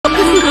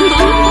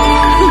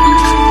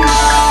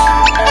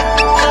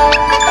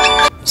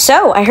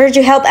So, I heard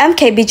you helped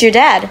MK beat your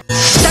dad.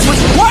 That was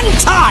one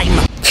time!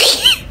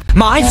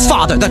 My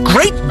father, the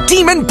great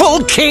demon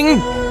bull king,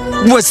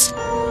 was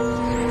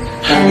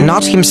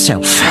not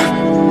himself.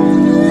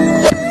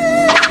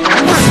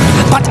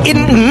 But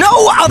in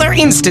no other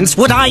instance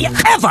would I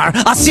ever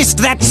assist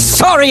that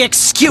sorry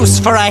excuse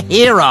for a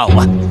hero.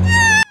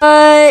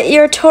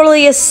 You're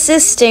totally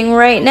assisting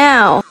right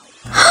now.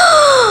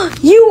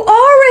 You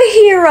are a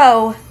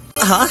hero!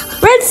 Huh?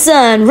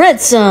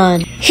 Red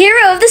Sun,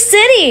 hero of the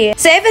city,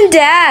 saving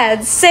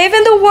dads,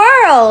 saving the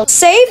world,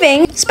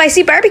 saving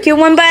spicy barbecue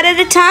one bite at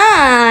a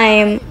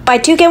time. Buy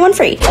 2 get 1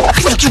 free.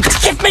 Will you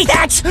give me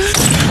that?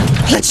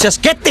 Let's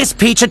just get this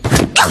peach and...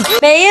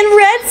 May and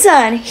Red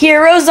Sun,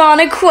 heroes on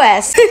a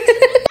quest.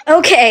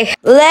 Okay,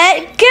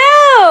 let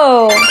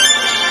go!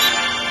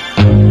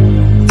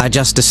 I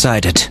just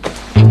decided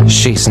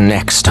she's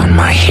next on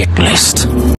my hit list.